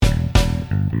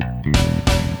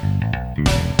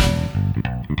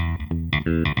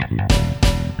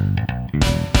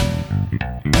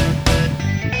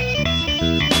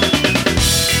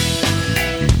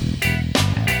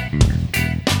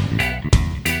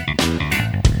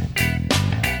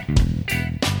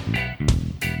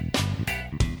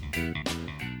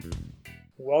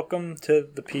welcome to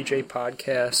the PJ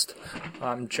Podcast.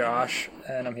 I'm Josh,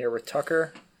 and I'm here with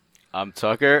Tucker. I'm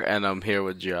Tucker, and I'm here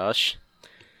with Josh.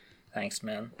 Thanks,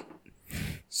 man.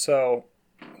 So,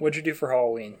 what'd you do for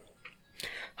Halloween?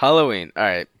 Halloween,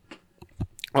 alright.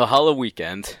 Well, Halloween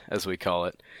weekend, as we call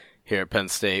it, here at Penn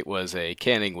State was a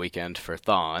canning weekend for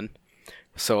Thon.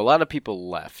 So a lot of people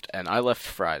left, and I left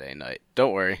Friday night.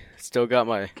 Don't worry, still got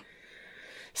my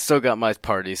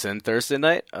parties in. Thursday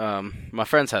night, my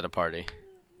friends had a party.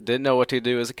 Didn't know what to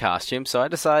do as a costume, so I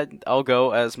decided I'll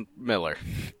go as Miller.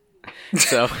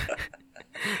 So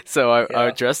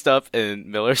I dressed up in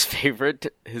Miller's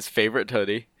his favorite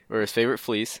hoodie, or his favorite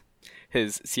fleece,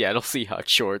 his Seattle Seahawks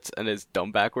shorts, and his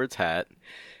dumb backwards hat.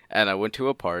 And I went to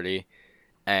a party,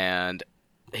 and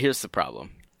here's the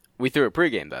problem. We threw a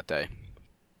pregame that day.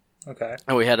 Okay.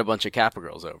 And we had a bunch of Kappa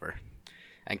girls over.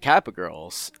 And Kappa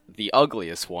girls, the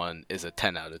ugliest one is a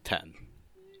 10 out of 10.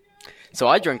 So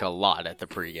I drank a lot at the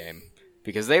pregame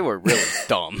because they were really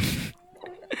dumb.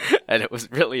 And it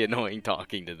was really annoying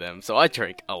talking to them. So I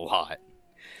drank a lot.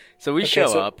 So we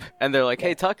show up and they're like,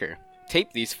 "Hey, Tucker,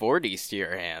 tape these 40s to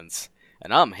your hands."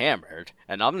 And I'm hammered.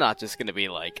 And I'm not just going to be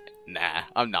like, "Nah,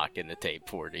 I'm not going to tape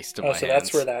 40s to my hands." Oh, so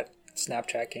that's where that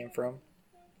Snapchat came from?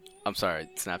 I'm sorry,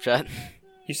 Snapchat?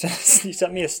 You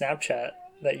sent me a Snapchat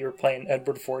that you were playing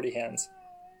Edward 40 hands.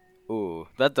 Ooh,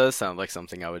 that does sound like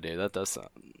something I would do. That does sound...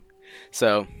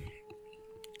 So,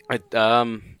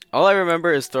 all I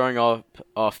remember is throwing off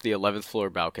the 11th floor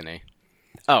balcony.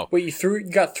 Oh. Wait, you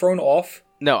got thrown off?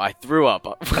 No, I threw up.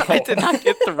 I did not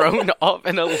get thrown off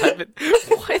an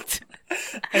 11th... What?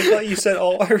 I thought you said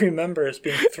all I remember is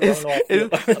being thrown off the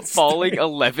 11th falling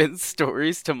 11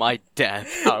 stories to my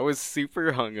death. I was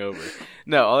super hungover.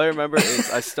 No, all I remember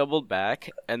is I stumbled back,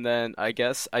 and then I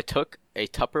guess I took a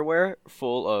Tupperware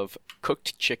full of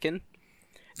cooked chicken,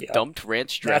 dumped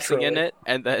ranch dressing in it,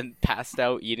 and then passed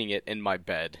out eating it in my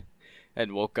bed,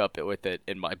 and woke up with it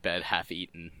in my bed half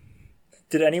eaten.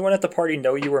 Did anyone at the party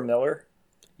know you were Miller?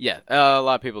 Yeah, a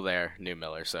lot of people there knew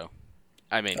Miller, so...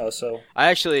 I mean, I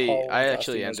actually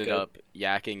ended up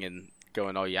yakking and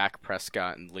going all Yak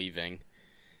Prescott and leaving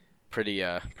pretty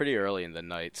early in the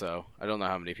night, so I don't know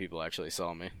how many people actually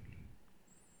saw me.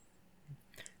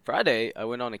 Friday, I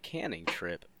went on a canning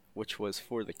trip, which was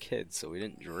for the kids, so we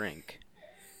didn't drink.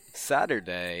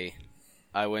 Saturday,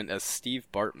 I went as Steve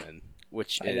Bartman,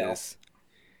 which is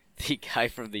the guy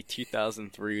from the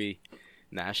 2003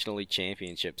 National League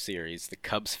Championship Series, the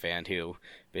Cubs fan who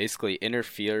basically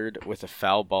interfered with a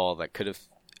foul ball that could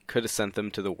have sent them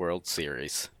to the World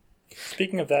Series.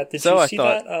 Did you see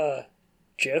that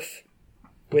GIF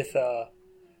with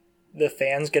the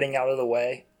fans getting out of the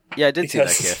way? Yeah, I did see that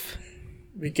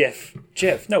GIF.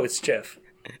 GIF. No, it's GIF.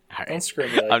 Right. Don't screw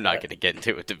me like that. I'm not going to get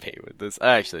into a debate with this.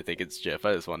 I actually think it's GIF.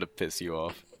 I just want to piss you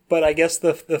off. But I guess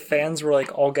the fans were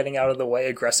like all getting out of the way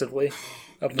aggressively.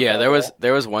 Yeah,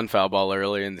 there was one foul ball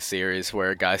earlier in the series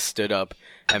where a guy stood up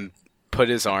and put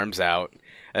his arms out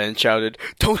and shouted,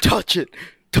 "Don't touch it!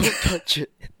 Don't touch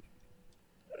it!"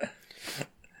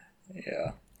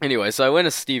 Yeah. Anyway, so I went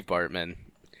as Steve Bartman,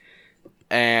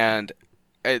 and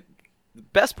the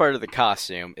best part of the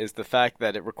costume is the fact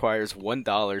that it requires $1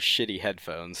 shitty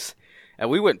headphones.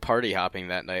 And we went party hopping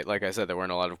that night. Like I said, there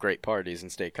weren't a lot of great parties in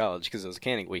State College because it was a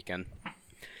canning weekend.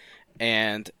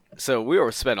 And so we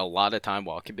spent a lot of time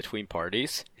walking between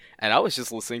parties, and I was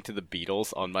just listening to the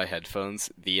Beatles on my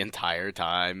headphones the entire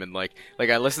time, and like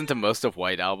I listened to most of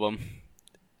White Album.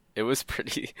 It was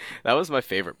that was my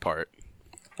favorite part.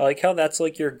 I like how that's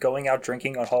like your going out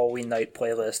drinking on Halloween night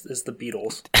playlist is the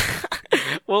Beatles.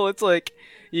 Well, it's like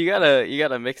you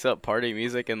gotta mix up party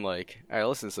music and like I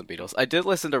listen to some Beatles. I did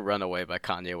listen to Runaway by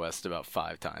Kanye West about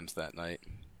 5 times that night.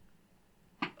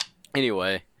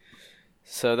 Anyway.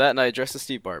 So that night, dressed as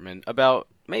Steve Bartman, about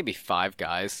maybe 5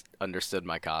 guys understood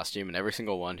my costume, and every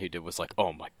single one who did was like,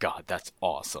 "Oh my god, that's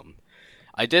awesome."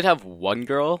 I did have one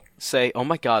girl say, "Oh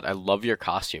my god, I love your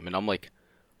costume," and I'm like,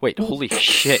 "Wait, holy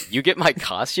shit, you get my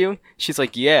costume?" She's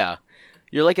like, "Yeah,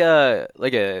 you're like a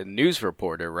news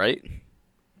reporter, right?"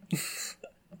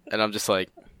 And I'm just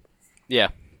like, "Yeah,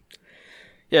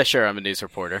 sure, I'm a news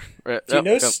reporter." Do you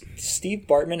know Steve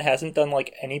Bartman hasn't done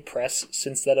like any press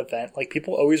since that event? Like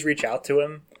people always reach out to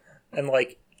him and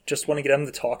like just want to get him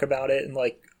to talk about it, and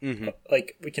like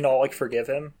like we can all like forgive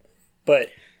him, but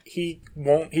he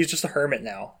won't. He's just a hermit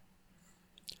now.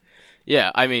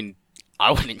 Yeah, I mean,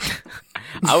 I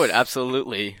would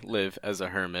absolutely live as a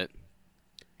hermit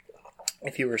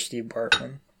if you were Steve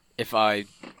Bartman. If I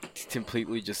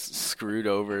completely just screwed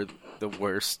over the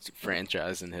worst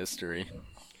franchise in history.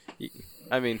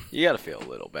 I mean, you gotta feel a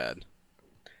little bad.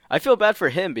 I feel bad for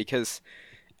him because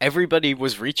everybody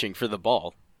was reaching for the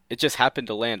ball. It just happened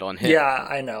to land on him. Yeah,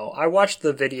 I know. I watched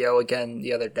the video again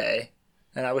the other day,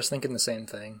 and I was thinking the same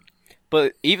thing.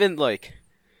 But even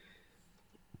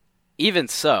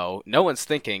so, no one's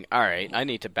thinking, all right, I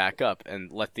need to back up and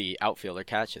let the outfielder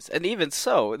catch this. And even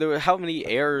so, there were how many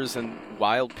errors and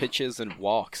wild pitches and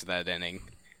walks that inning?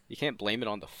 You can't blame it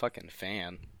on the fucking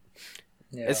fan.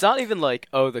 Yeah. It's not even like,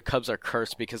 oh, the Cubs are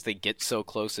cursed because they get so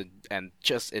close and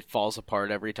just it falls apart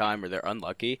every time or they're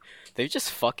unlucky. They've just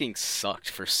fucking sucked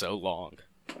for so long.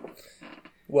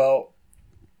 Well,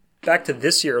 back to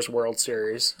this year's World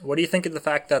Series. What do you think of the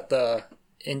fact that the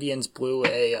Indians blew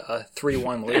a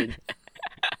 3-1 lead?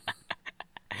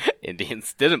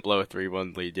 Indians didn't blow a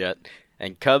 3-1 lead yet,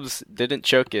 and Cubs didn't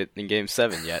choke it in Game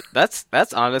 7 yet.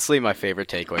 That's honestly my favorite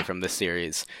takeaway from this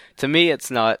series. To me, it's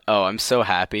not, oh, I'm so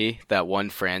happy that one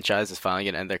franchise is finally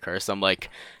going to end their curse. I'm like,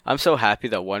 I'm so happy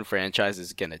that one franchise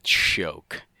is going to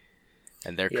choke,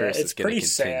 and their curse is going to continue.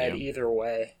 It's pretty sad either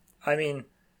way. I mean,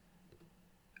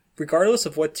 regardless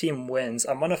of what team wins,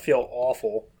 I'm going to feel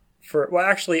awful. Well,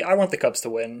 actually, I want the Cubs to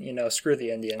win. Screw the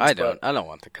Indians. I don't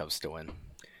want the Cubs to win.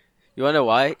 You want to know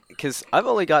why? Because I've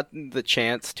only gotten the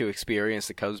chance to experience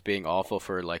the Cubs being awful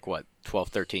for, 12,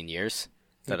 13 years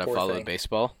that I've followed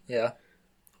baseball. Yeah.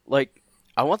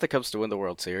 I want the Cubs to win the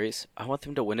World Series. I want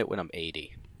them to win it when I'm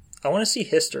 80. I want to see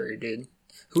history, dude.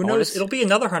 Who knows? It'll be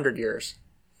another 100 years.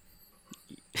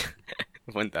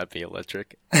 Wouldn't that be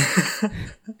electric?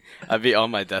 I'd be on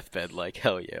my deathbed like,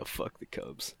 hell yeah, fuck the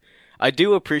Cubs. I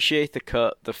do appreciate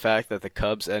the fact that the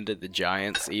Cubs ended the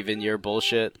Giants even year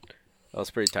bullshit. I was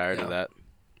pretty tired of that.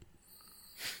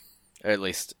 Or at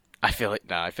least, I feel like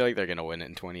they're gonna win it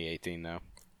in 2018 now.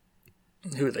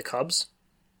 Who, the Cubs?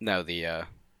 No, the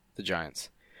Giants.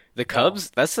 The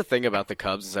Cubs, that's the thing about the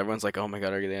Cubs, is everyone's like, oh my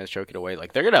god, are they gonna choke it away?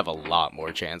 They're gonna have a lot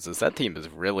more chances. That team is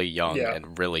really young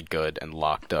and really good and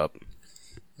locked up.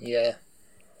 Yeah,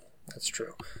 that's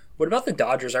true. What about the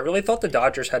Dodgers? I really thought the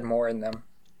Dodgers had more in them.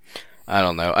 I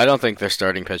don't know. I don't think their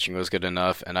starting pitching was good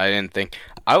enough, and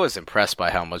I was impressed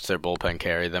by how much their bullpen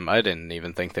carried them. I didn't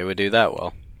even think they would do that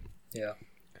well. Yeah.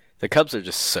 The Cubs are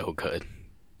just so good.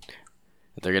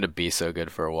 They're going to be so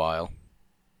good for a while.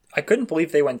 I couldn't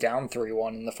believe they went down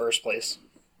 3-1 in the first place.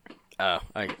 Oh,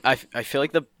 I feel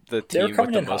like the team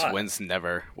with the most wins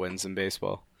never wins in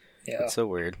baseball. Yeah. It's so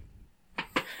weird.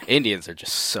 Indians are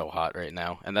just so hot right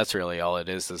now, and that's really all it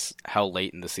is how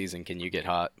late in the season can you get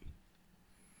hot.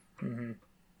 Mm-hmm.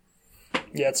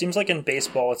 Yeah, it seems like in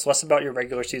baseball, it's less about your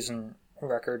regular season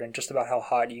record and just about how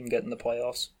hot you can get in the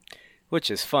playoffs.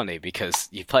 Which is funny because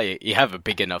you have a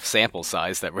big enough sample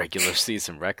size that regular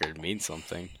season record means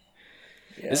something.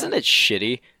 Yeah. Isn't it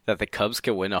shitty that the Cubs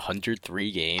can win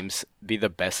 103 games, be the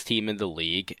best team in the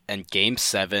league, and Game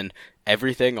 7,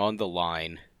 everything on the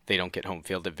line, they don't get home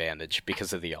field advantage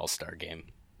because of the All-Star game?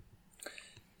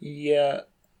 Yeah.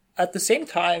 At the same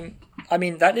time, I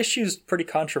mean, that issue's pretty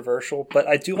controversial, but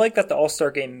I do like that the All-Star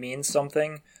game means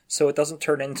something, so it doesn't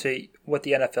turn into what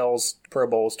the NFL's Pro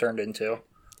Bowl has turned into,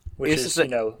 which is,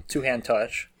 two-hand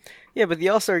touch. Yeah, but the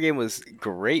All-Star game was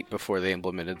great before they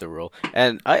implemented the rule,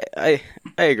 and I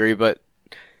agree, but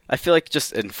I feel like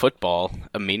just in football,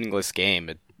 a meaningless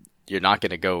game, you're not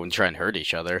going to go and try and hurt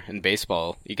each other. In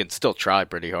baseball, you can still try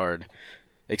pretty hard.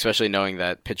 Especially knowing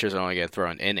that pitchers are only going to throw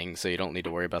an inning, so you don't need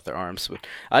to worry about their arms. But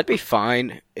I'd be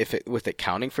fine with it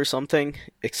counting for something,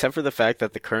 except for the fact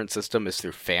that the current system is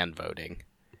through fan voting.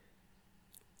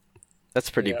 That's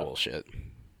pretty bullshit.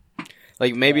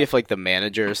 Maybe if the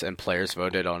managers and players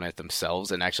voted on it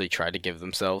themselves and actually tried to give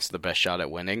themselves the best shot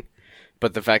at winning.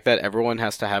 But the fact that everyone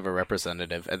has to have a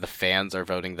representative and the fans are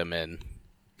voting them in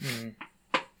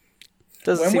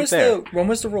doesn't seem fair. When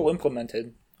was the rule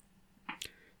implemented?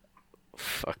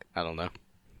 Fuck, I don't know.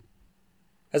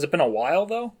 Has it been a while,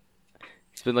 though?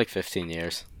 It's been 15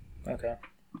 years. Okay.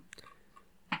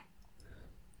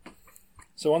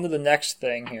 So on to the next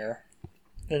thing here.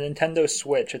 The Nintendo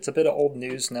Switch. It's a bit of old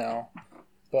news now,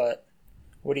 but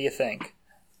what do you think?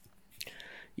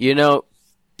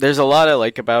 There's a lot I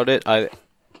like about it. I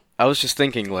was just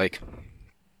thinking,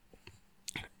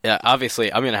 yeah,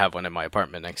 obviously, I'm going to have one in my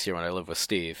apartment next year when I live with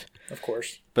Steve. Of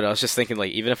course. But I was just thinking,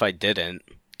 even if I didn't,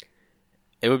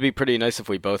 it would be pretty nice if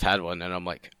we both had one, and I'm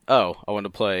like, oh, I want to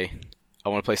play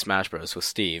Smash Bros. With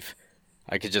Steve.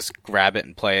 I could just grab it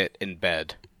and play it in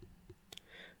bed.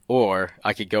 Or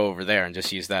I could go over there and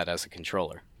just use that as a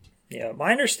controller. Yeah,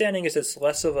 my understanding is it's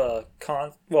less of a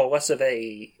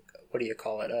what do you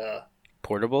call it?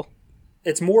 Portable?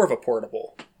 It's more of a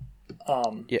portable.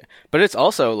 Yeah, but it's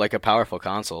also a powerful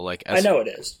console. I know it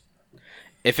is.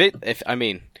 If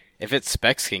its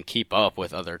specs can keep up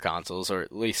with other consoles, or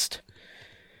at least,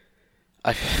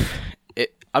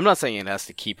 I'm not saying it has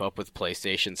to keep up with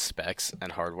PlayStation specs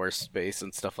and hardware space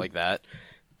and stuff like that,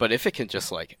 but if it can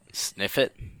just like sniff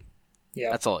it,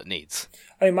 Yeah. that's all it needs.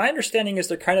 I mean, my understanding is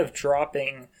they're kind of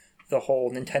dropping the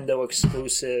whole Nintendo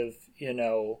exclusive,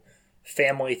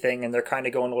 family thing, and they're kind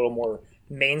of going a little more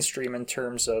mainstream in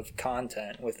terms of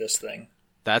content with this thing.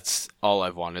 That's all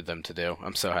I've wanted them to do.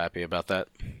 I'm so happy about that.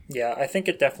 Yeah, I think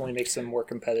it definitely makes them more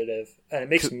competitive, and it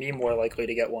makes me more likely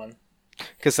to get one.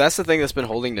 Because that's the thing that's been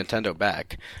holding Nintendo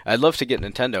back. I'd love to get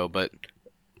Nintendo, but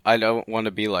I don't want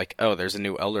to be like, oh, there's a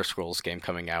new Elder Scrolls game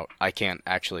coming out. I can't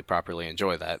actually properly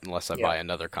enjoy that unless I buy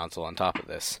another console on top of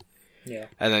this. Yeah.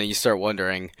 And then you start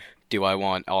wondering, do I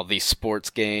want all these sports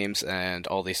games and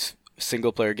all these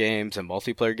single-player games and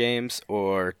multiplayer games,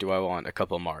 or do I want a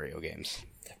couple Mario games?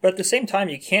 But at the same time,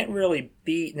 you can't really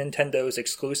beat Nintendo's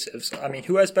exclusives. I mean,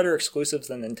 who has better exclusives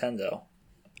than Nintendo?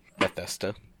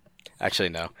 Bethesda. Actually,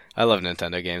 no. I love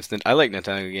Nintendo games. I like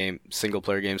Nintendo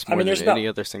single-player games more there's than any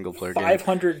other single-player game.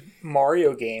 500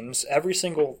 Mario games. Every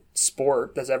single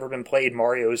sport that's ever been played,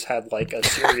 Mario's had like a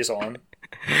series on.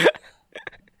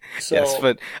 So, yes,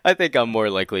 but I think I'm more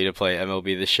likely to play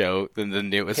MLB The Show than the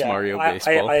newest Mario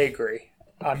Baseball. I agree.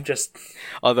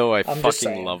 Although I fucking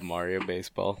fucking love Mario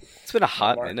Baseball. It's been a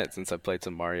hot minute since I played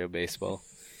some Mario Baseball.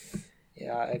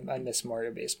 Yeah, I miss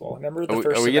Mario Baseball. Remember the Are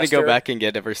first we going to semester? go back and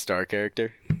get every star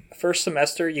character? First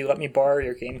semester, you let me borrow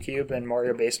your GameCube and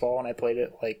Mario Baseball, and I played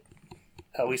it like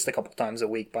at least a couple times a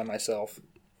week by myself.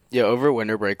 Yeah, over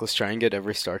winter break, let's try and get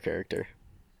every star character.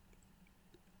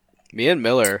 Me and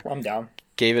Miller I'm down.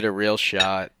 gave it a real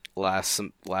shot last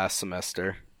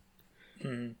semester.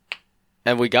 Mm-hmm.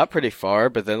 And we got pretty far,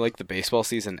 but then like the baseball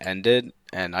season ended,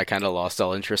 and I kind of lost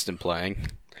all interest in playing.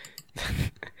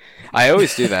 I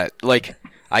always do that. Like,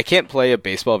 I can't play a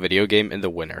baseball video game in the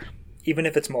winter. Even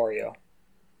if it's Mario.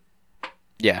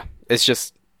 Yeah,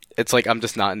 it's like I'm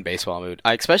just not in baseball mood.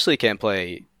 I especially can't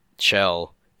play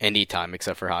Chell anytime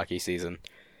except for hockey season.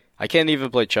 I can't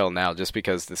even play Chell now just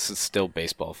because this is still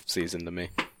baseball season to me.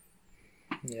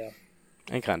 Yeah.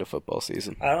 And kind of football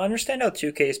season. I don't understand how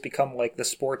 2K has become like the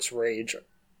sports rage.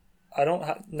 I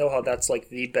don't know how that's like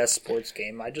the best sports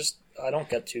game. I don't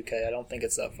get 2K. I don't think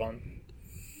it's that fun.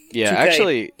 Yeah, 2K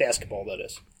actually, basketball, that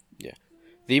is. Yeah,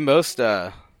 the most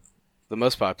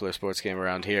popular sports game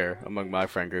around here among my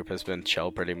friend group has been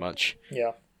Chell, pretty much.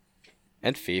 Yeah.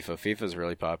 And FIFA. FIFA's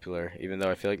really popular, even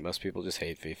though I feel like most people just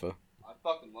hate FIFA. I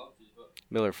fucking love FIFA.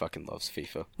 Miller fucking loves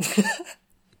FIFA.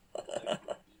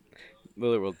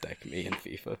 Miller will deck me in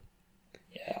FIFA.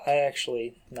 Yeah, I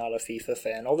actually not a FIFA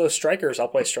fan. Although Strikers, I'll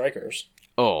play Strikers.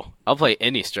 Oh, I'll play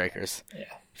any strikers. Yeah.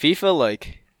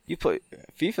 FIFA,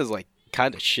 FIFA's like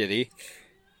kind of shitty.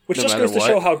 Which no just matter goes to what.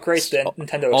 show how great the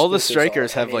Nintendo All the exclusives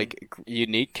strikers are. have like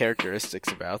unique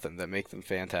characteristics about them that make them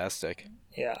fantastic.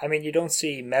 Yeah, I mean, you don't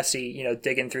see Messi,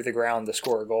 digging through the ground to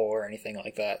score a goal or anything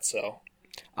like that, so...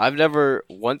 I've never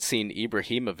once seen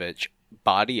Ibrahimovic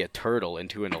body a turtle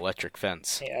into an electric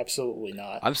fence. Yeah, absolutely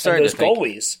not. I'm starting to think...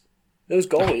 Those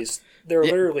goalies, they're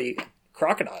literally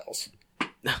crocodiles.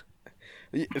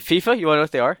 FIFA, you want to know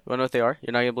what they are?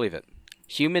 You're not going to believe it.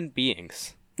 Human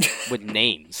beings with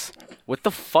names. What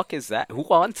the fuck is that? Who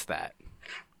wants that?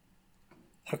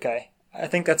 Okay, I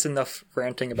think that's enough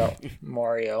ranting about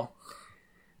Mario.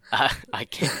 I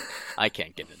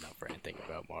can't get enough ranting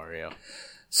about Mario.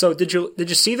 So did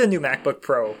you see the new MacBook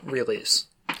Pro release?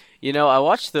 I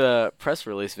watched the press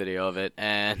release video of it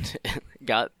and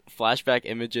got flashback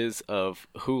images of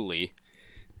Hooli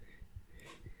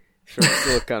from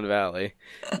Silicon Valley.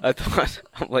 I'm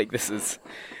like, this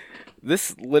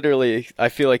literally, I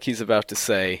feel like he's about to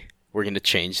say, we're going to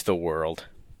change the world.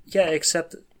 Yeah,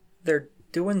 except they're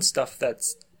doing stuff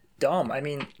that's dumb. I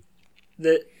mean,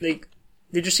 did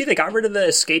you see they got rid of the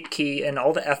escape key and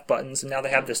all the F buttons, and now they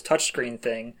have this touchscreen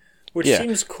thing, which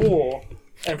seems cool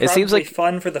and probably seems like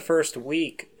fun for the first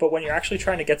week. But when you're actually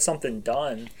trying to get something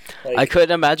done, I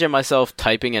couldn't imagine myself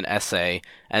typing an essay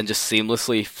and just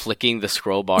seamlessly flicking the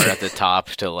scroll bar at the top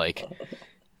to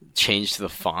change the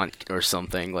font or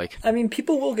something. I mean,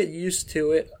 people will get used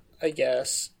to it, I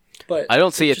guess. But I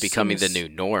don't see it becoming the new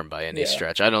norm by any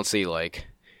stretch. I don't see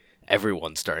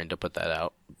everyone starting to put that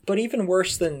out. But even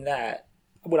worse than that,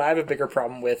 what I have a bigger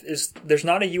problem with is there's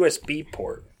not a USB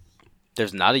port.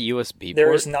 There's not a USB port?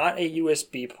 There is not a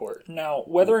USB port. Now,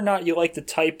 whether or not you like to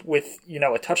type with,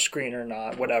 a touchscreen or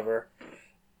not, whatever,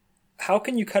 how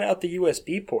can you cut out the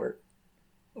USB port?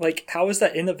 How is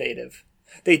that innovative?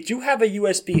 They do have a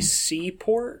USB-C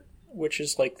port, which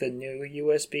is the new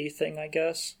USB thing, I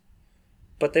guess.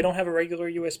 But they don't have a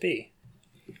regular USB.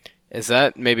 Is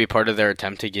that maybe part of their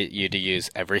attempt to get you to use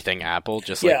everything Apple,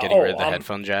 just getting rid of the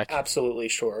headphone jack? Absolutely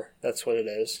sure. That's what it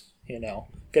is,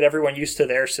 get everyone used to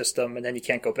their system, and then you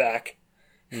can't go back.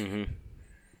 Mm-hmm.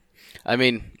 I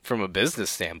mean, from a business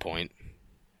standpoint,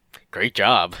 great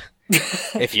job.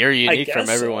 If you're unique from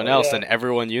everyone else and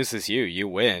everyone uses you, you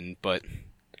win. But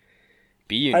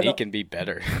be unique and be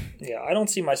better. Yeah, I don't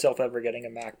see myself ever getting a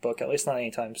MacBook, at least not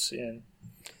anytime soon.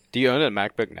 Do you own a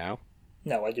MacBook now?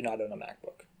 No, I do not own a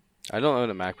MacBook. I don't own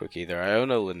a MacBook either. I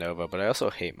own a Lenovo, but I also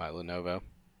hate my Lenovo.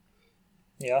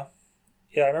 Yeah?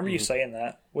 Yeah, I remember you saying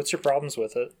that. What's your problems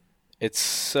with it? It's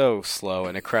so slow,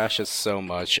 and it crashes so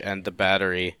much, and the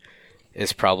battery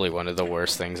is probably one of the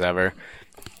worst things ever.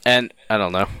 And, I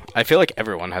don't know. I feel like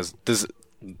everyone has...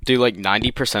 Do like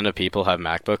 90% of people have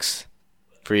MacBooks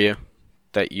for you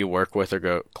that you work with or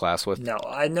go class with? No,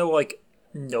 I know, like,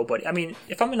 nobody. I mean,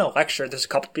 if I'm in a lecture, there's a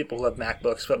couple people who have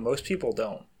MacBooks, but most people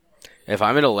don't. If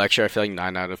I'm in a lecture, I feel like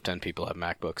 9 out of 10 people have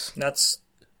MacBooks. That's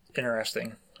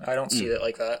interesting. I don't see it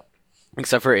like that.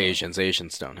 Except for Asians.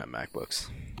 Asians don't have MacBooks.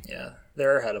 Yeah,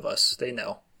 they're ahead of us. They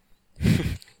know.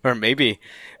 Or maybe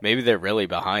they're really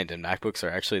behind and MacBooks are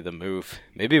actually the move.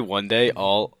 Maybe one day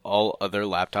all other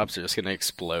laptops are just going to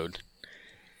explode.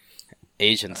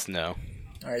 Asians know.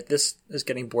 All right, this is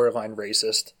getting borderline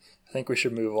racist. I think we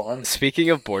should move on. Speaking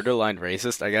of borderline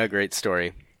racist, I got a great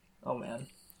story. Oh, man.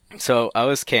 So I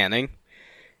was canning,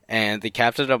 and the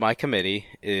captain of my committee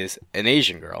is an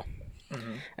Asian girl.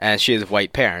 Mm-hmm. And she has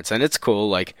white parents, and it's cool.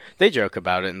 Like, they joke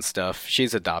about it and stuff.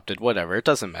 She's adopted, whatever. It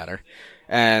doesn't matter.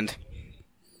 And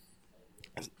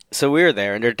so we were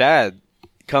there, and her dad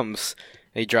comes.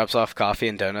 He drops off coffee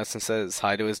and donuts and says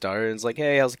hi to his daughter, and is like,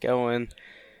 "Hey, how's it going?"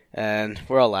 And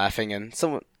we're all laughing, and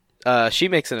someone, she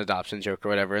makes an adoption joke or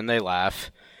whatever, and they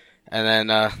laugh. And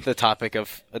then the topic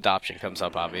of adoption comes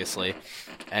up, obviously.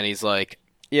 And he's like,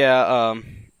 he's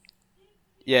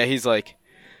like,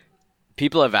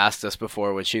 people have asked us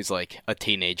before when she's like a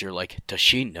teenager, like, does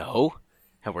she know?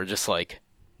 And we're just like,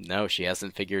 no, she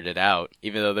hasn't figured it out,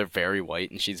 even though they're very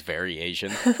white and she's very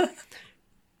Asian.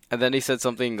 And then he said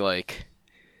something like,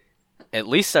 at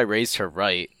least I raised her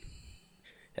right.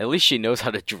 At least she knows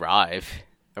how to drive.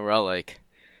 And we're all like,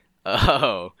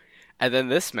 oh. And then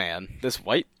this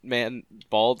white man,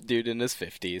 bald dude in his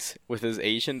 50s, with his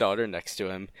Asian daughter next to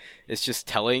him, is just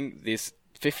telling these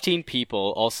 15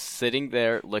 people all sitting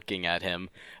there looking at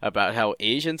him about how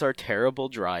Asians are terrible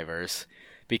drivers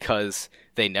because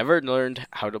they never learned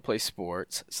how to play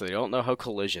sports, so they don't know how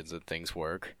collisions and things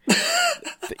work,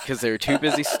 because they're too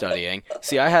busy studying.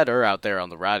 See, I had her out there on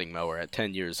the riding mower at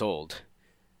 10 years old.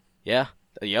 Yeah,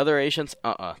 the other Asians,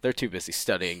 they're too busy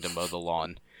studying to mow the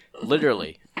lawn.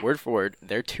 Literally, word for word,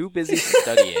 they're too busy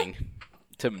studying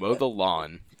to mow the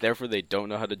lawn, therefore they don't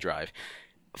know how to drive.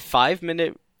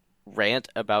 5-minute rant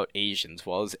about Asians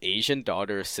while his Asian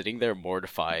daughter is sitting there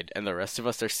mortified, and the rest of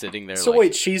us are sitting there so like... So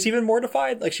wait, she's even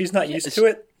mortified? Like, she's not used to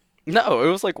it? No, it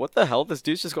was like, what the hell? This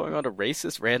dude's just going on a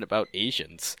racist rant about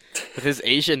Asians with his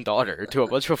Asian daughter to a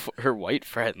bunch of her white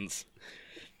friends.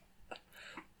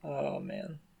 Oh,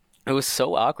 man. It was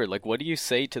so awkward. Like, what do you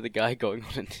say to the guy going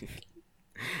on and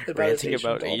ranting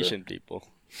about Asian people?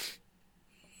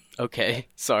 Okay,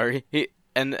 sorry.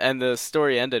 And the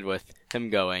story ended with him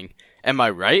going, am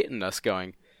I right? And us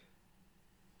going,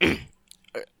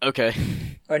 okay.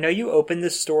 I know you opened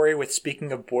this story with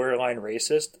speaking of borderline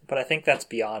racist, but I think that's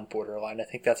beyond borderline. I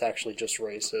think that's actually just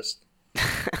racist.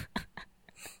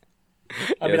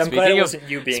 I mean, I'm glad it wasn't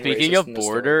you being racist. Speaking of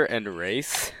border and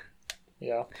race.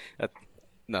 Yeah.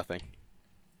 Nothing.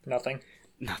 Nothing?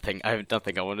 Nothing. I have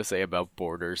nothing I want to say about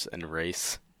borders and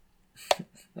race.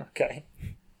 Okay.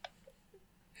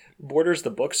 Borders the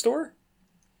bookstore?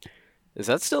 Does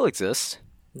that still exist?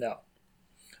 No.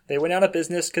 They went out of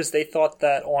business because they thought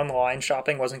that online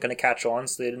shopping wasn't going to catch on,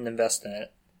 so they didn't invest in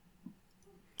it.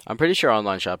 I'm pretty sure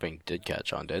online shopping did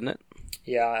catch on, didn't it?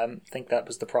 Yeah, I think that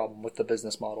was the problem with the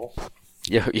business model.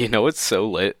 Yeah, you know what's so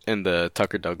lit in the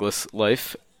Tucker Douglas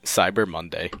life? Cyber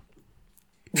Monday.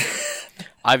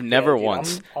 I've never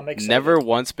once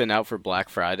been out for Black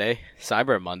Friday.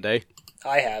 Cyber Monday.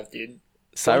 I have, dude.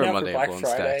 Cyber Monday. Black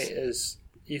Friday is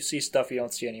you see stuff you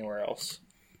don't see anywhere else.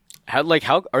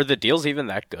 How are the deals even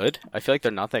that good? I feel like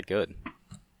they're not that good.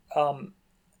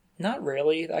 Not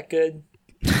really that good.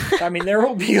 I mean, there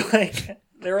will be like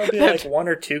one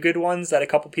or two good ones that a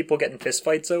couple people get in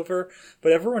fistfights over,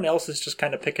 but everyone else is just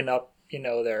kind of picking up,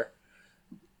 their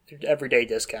everyday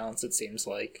discounts. It seems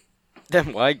like.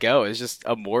 Then why go? It's just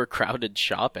a more crowded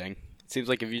shopping. It seems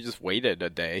like if you just waited a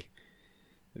day,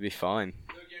 it'd be fine.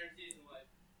 No guarantees in life.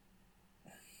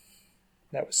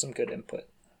 That was some good input.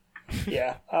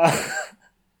 Yeah.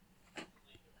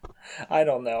 I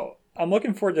don't know. I'm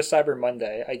looking forward to Cyber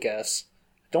Monday, I guess.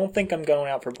 Don't think I'm going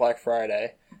out for Black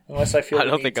Friday. Unless I feel I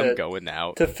the don't need think I'm going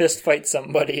out. to fist fight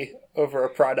somebody over a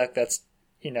product that's,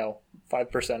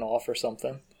 5% off or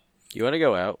something. You want to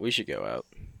go out? We should go out.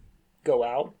 Go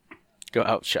out? Go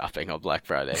out shopping on Black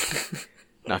Friday.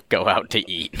 Not go out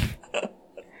to eat.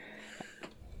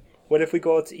 What if we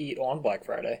go out to eat on Black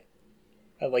Friday?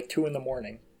 At like 2 in the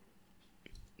morning.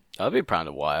 That'd be kind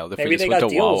of wild if Maybe we just they went got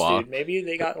to deals, Wawa. dude. Maybe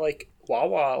they got like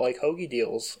Wawa, like hoagie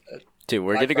deals. Dude,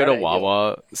 we're Black gonna go to Friday deal.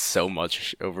 Wawa so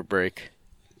much over break.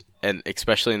 And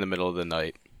especially in the middle of the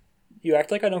night. You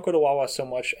act like I don't go to Wawa so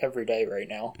much every day right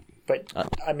now. But,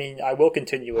 I will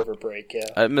continue over break, yeah.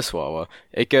 I miss Wawa.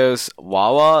 It goes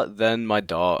Wawa, then my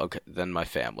dog, then my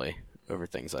family. Over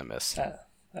things I miss.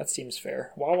 That seems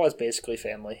fair. Wawa's basically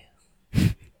family.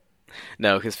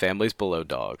 No, because family's below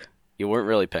dog. You weren't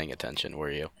really paying attention,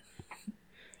 were you?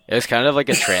 It was kind of like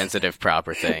a transitive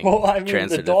proper thing. Well, I mean,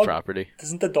 transitive the dog, property.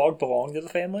 Doesn't the dog belong to the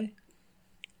family?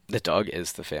 The dog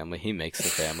is the family. He makes the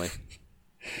family.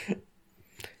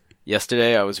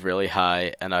 Yesterday, I was really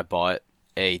high, and I bought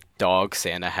a dog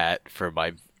Santa hat for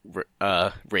my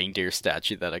reindeer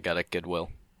statue that I got at Goodwill.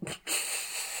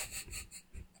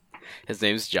 His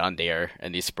name's John Deere,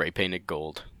 and he's spray painted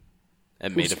gold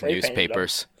and made of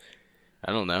newspapers.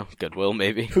 I don't know, Goodwill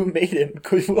maybe. Who made him?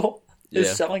 Goodwill is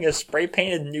Yeah. selling a spray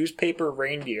painted newspaper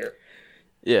reindeer.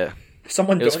 Yeah,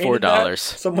 Someone it was donated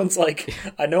 $4. that? Someone's like,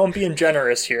 I know I'm being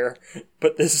generous here,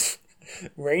 but this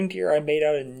reindeer I made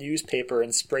out of newspaper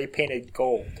and spray painted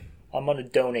gold, I'm gonna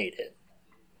donate it.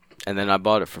 And then I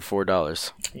bought it for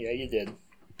 $4. Yeah, you did.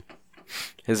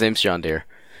 His name's John Deere.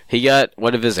 He got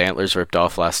one of his antlers ripped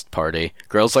off last party.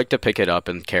 Girls like to pick it up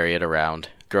and carry it around.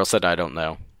 Girl said, I don't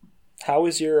know. How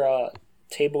is your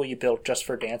table you built just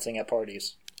for dancing at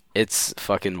parties? It's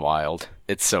fucking wild.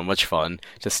 It's so much fun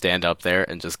to stand up there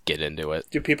and just get into it.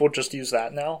 Do people just use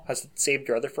that now? Has it saved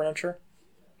your other furniture?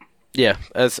 Yeah,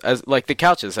 as like the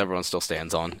couches everyone still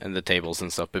stands on and the tables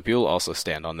and stuff, but people also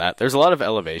stand on that. There's a lot of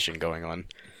elevation going on.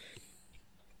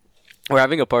 We're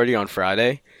having a party on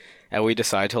Friday, and we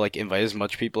decide to like invite as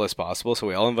much people as possible. So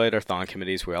we all invite our thon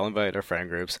committees, we all invite our friend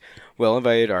groups, we all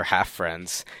invite our half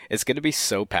friends. It's gonna be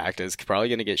so packed. It's probably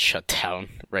gonna get shut down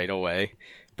right away.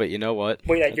 But you know what?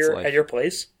 Wait, at That's your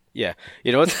place? Yeah.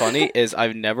 You know what's funny is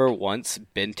I've never once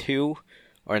been to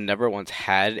or never once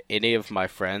had any of my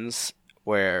friends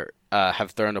where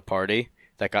have thrown a party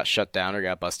that got shut down or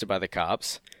got busted by the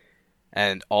cops.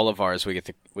 And all of ours we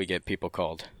get people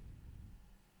called.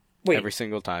 Wait, Every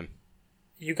single time.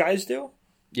 you guys do?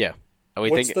 Yeah. And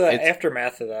we What's think the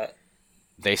aftermath of that?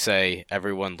 they say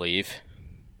everyone leave.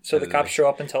 So the And cops they- show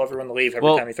up and tell everyone to leave every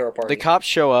Well, time you throw a party. The cops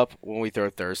show up when we throw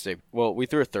Thursday. Well, we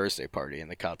threw a Thursday party and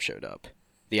the cops showed up.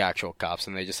 The actual cops,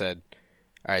 and they just said,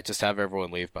 all right, just have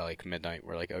everyone leave by like midnight.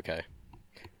 We're like, okay.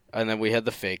 And then we had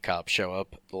the fake cops show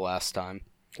up the last time.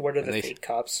 What are the they- fake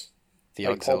cops? The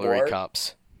Like Cold auxiliary War?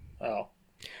 cops. Oh.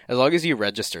 As long as you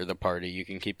register the party, you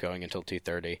can keep going until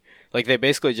 2:30. Like, they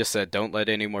basically just said, don't let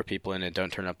any more people in and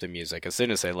don't turn up the music. As soon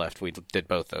as they left, we did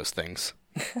both those things.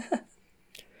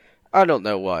 I don't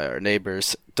know why our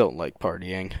neighbors don't like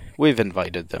partying. We've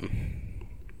invited them.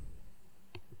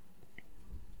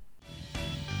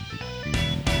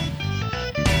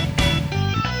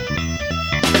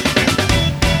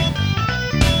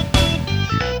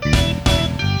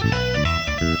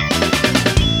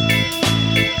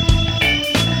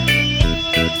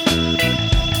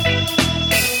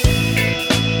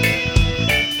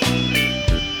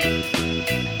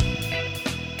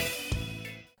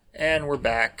 And we're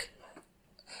back.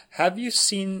 Have you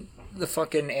seen the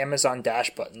fucking Amazon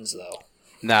Dash buttons, though?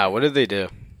 Nah, what did they do?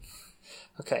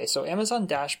 Okay, so Amazon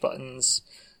Dash buttons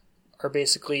are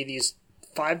basically these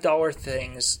 $5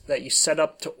 things that you set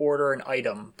up to order an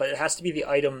item, but it has to be the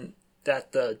item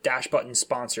that the Dash button's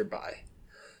sponsored by.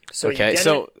 So you Okay,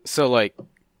 get so like,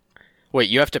 wait,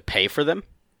 you have to pay for them?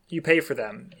 you pay for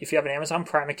them. If you have an Amazon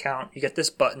Prime account, you get this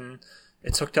button.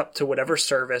 It's hooked up to whatever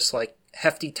service, like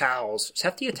Hefty Towels. Is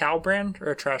Hefty a towel brand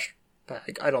or a trash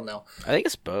bag? I don't know. I think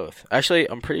it's both. Actually,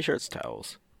 I'm pretty sure it's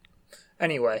towels.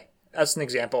 Anyway, as an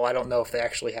example, I don't know if they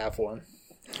actually have one.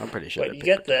 I'm pretty sure. But you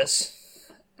get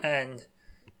this, and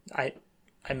I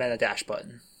meant a Dash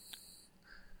button.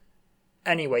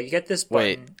 Anyway, you get this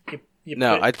button. You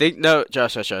No, put, I think no,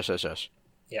 Josh.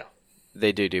 Yeah.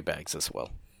 They do bags as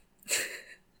well.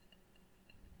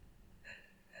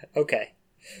 Okay.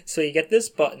 So you get this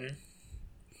button,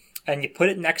 and you put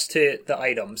it next to the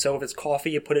item. So if it's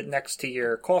coffee, you put it next to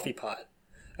your coffee pot.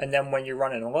 And then when you're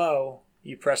running low,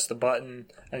 you press the button,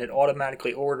 and it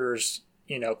automatically orders,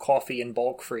 coffee in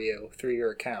bulk for you through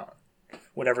your account.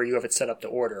 Whatever you have it set up to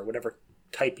order, whatever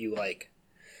type you like.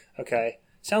 Okay?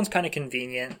 Sounds kind of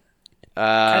convenient.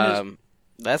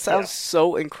 That sounds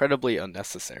so incredibly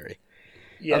unnecessary.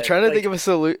 Yeah, I'm trying to think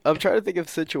of I'm trying to think of a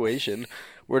situation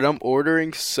where I'm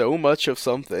ordering so much of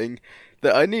something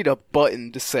that I need a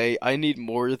button to say I need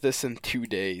more of this in 2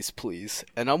 days, please,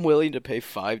 and I'm willing to pay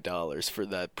 $5 for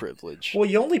that privilege. Well,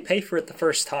 you only pay for it the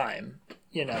first time,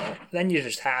 then you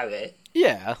just have it.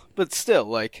 Yeah, but still,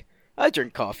 like, I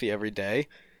drink coffee every day.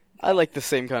 I like the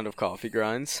same kind of coffee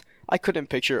grinds. I couldn't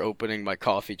picture opening my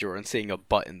coffee drawer and seeing a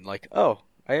button like, oh,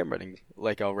 I am running,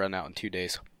 like, I'll run out in 2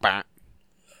 days. Bah.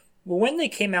 Well, when they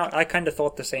came out, I kind of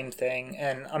thought the same thing,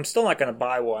 and I'm still not going to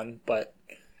buy one, but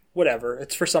whatever.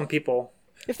 It's for some people.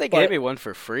 If they gave me one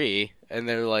for free, and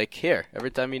they're like, here,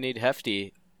 every time you need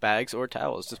hefty bags or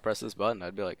towels, just press this button,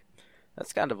 I'd be like,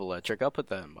 that's kind of electric. I'll put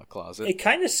that in my closet. It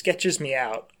kind of sketches me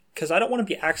out, because I don't want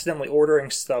to be accidentally ordering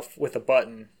stuff with a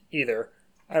button, either.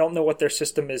 I don't know what their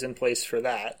system is in place for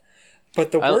that.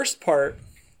 But the worst part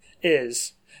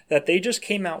is that they just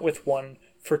came out with one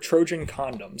for Trojan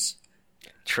condoms.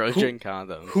 Trojan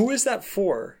condoms. Who is that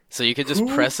for? So you could just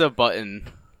press a button.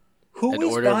 Who and is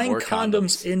order buying more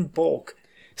condoms in bulk?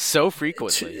 So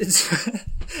frequently.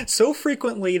 So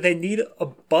frequently they need a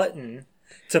button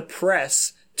to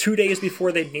press 2 days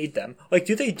before they need them. Like,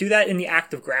 do they do that in the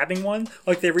act of grabbing one?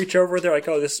 Like, they reach over, they're like,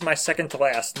 oh, this is my second to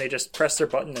last, and they just press their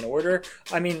button and order?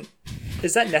 I mean,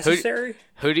 is that necessary?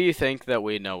 Who do you think that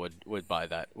we know would buy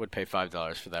that, would pay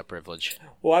 $5 for that privilege?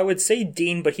 Well, I would say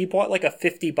Dean, but he bought like a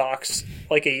 50 box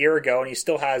like a year ago, and he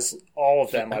still has all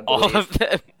of them, I believe. All of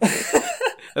them?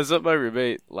 That's what my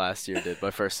roommate last year did,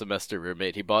 my first semester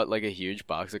roommate. He bought like a huge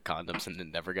box of condoms and it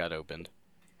never got opened.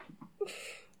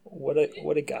 What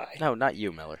a guy. No, not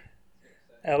you, Miller.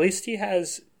 At least he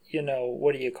has,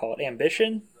 what do you call it,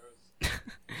 ambition?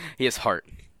 He has heart.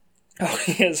 Oh,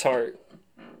 he has heart.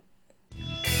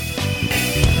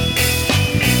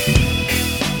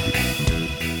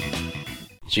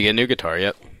 Did you get a new guitar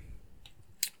yet?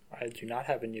 I do not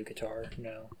have a new guitar,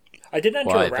 no. I did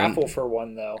enter a raffle for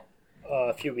one, though,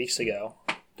 a few weeks ago.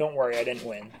 Don't worry, I didn't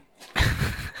win.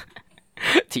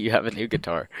 Do you have a new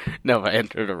guitar? No, I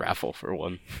entered a raffle for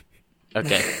one.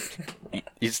 Okay.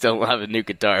 You still don't have a new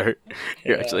guitar.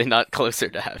 You're actually not closer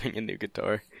to having a new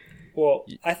guitar. Well,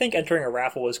 I think entering a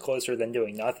raffle is closer than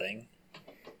doing nothing.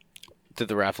 Did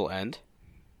the raffle end?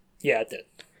 Yeah, it did.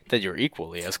 Then you're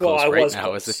equally as close right now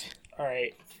close. as if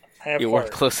Alright. I have you heart.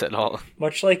 weren't close at all.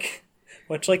 Much like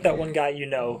that one guy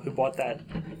who bought that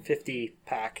 50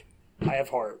 pack. I have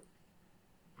heart.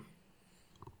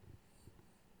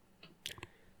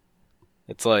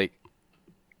 It's like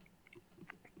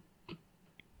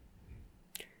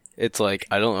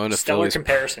I don't own a Stellar Phillies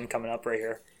comparison coming up right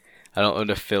here. I don't own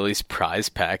a Phillies prize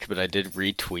pack, but I did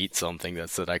retweet something that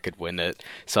said I could win it,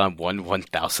 so I'm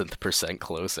 1/1000%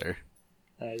 closer.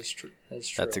 That is true. That's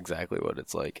true. That's exactly what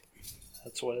it's like.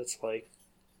 That's what it's like.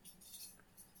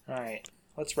 Alright,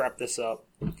 let's wrap this up.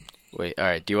 Wait,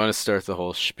 alright, do you want to start the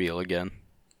whole spiel again?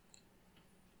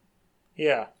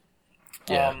 Yeah.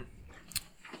 Yeah.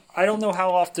 I don't know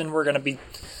how often we're going to be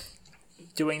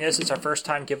doing this. It's our first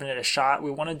time giving it a shot. We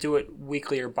want to do it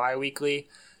weekly or bi-weekly.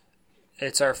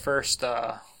 It's our first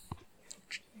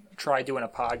try doing a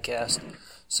podcast.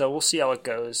 So we'll see how it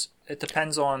goes. It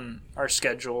depends on our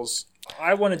schedules.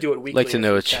 I want to do it weekly. I'd like to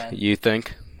know what you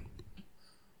think.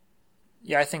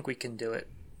 Yeah, I think we can do it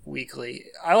weekly.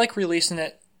 I like releasing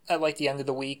it at like the end of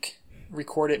the week.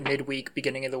 Record it midweek,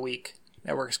 beginning of the week.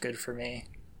 That works good for me.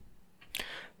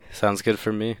 Sounds good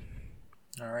for me.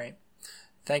 All right.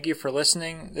 Thank you for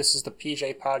listening. This is the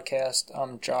PJ Podcast.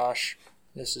 I'm Josh.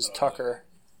 This is Tucker.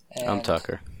 And I'm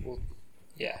Tucker.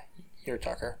 Yeah, you're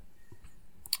Tucker.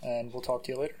 And we'll talk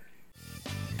to you later.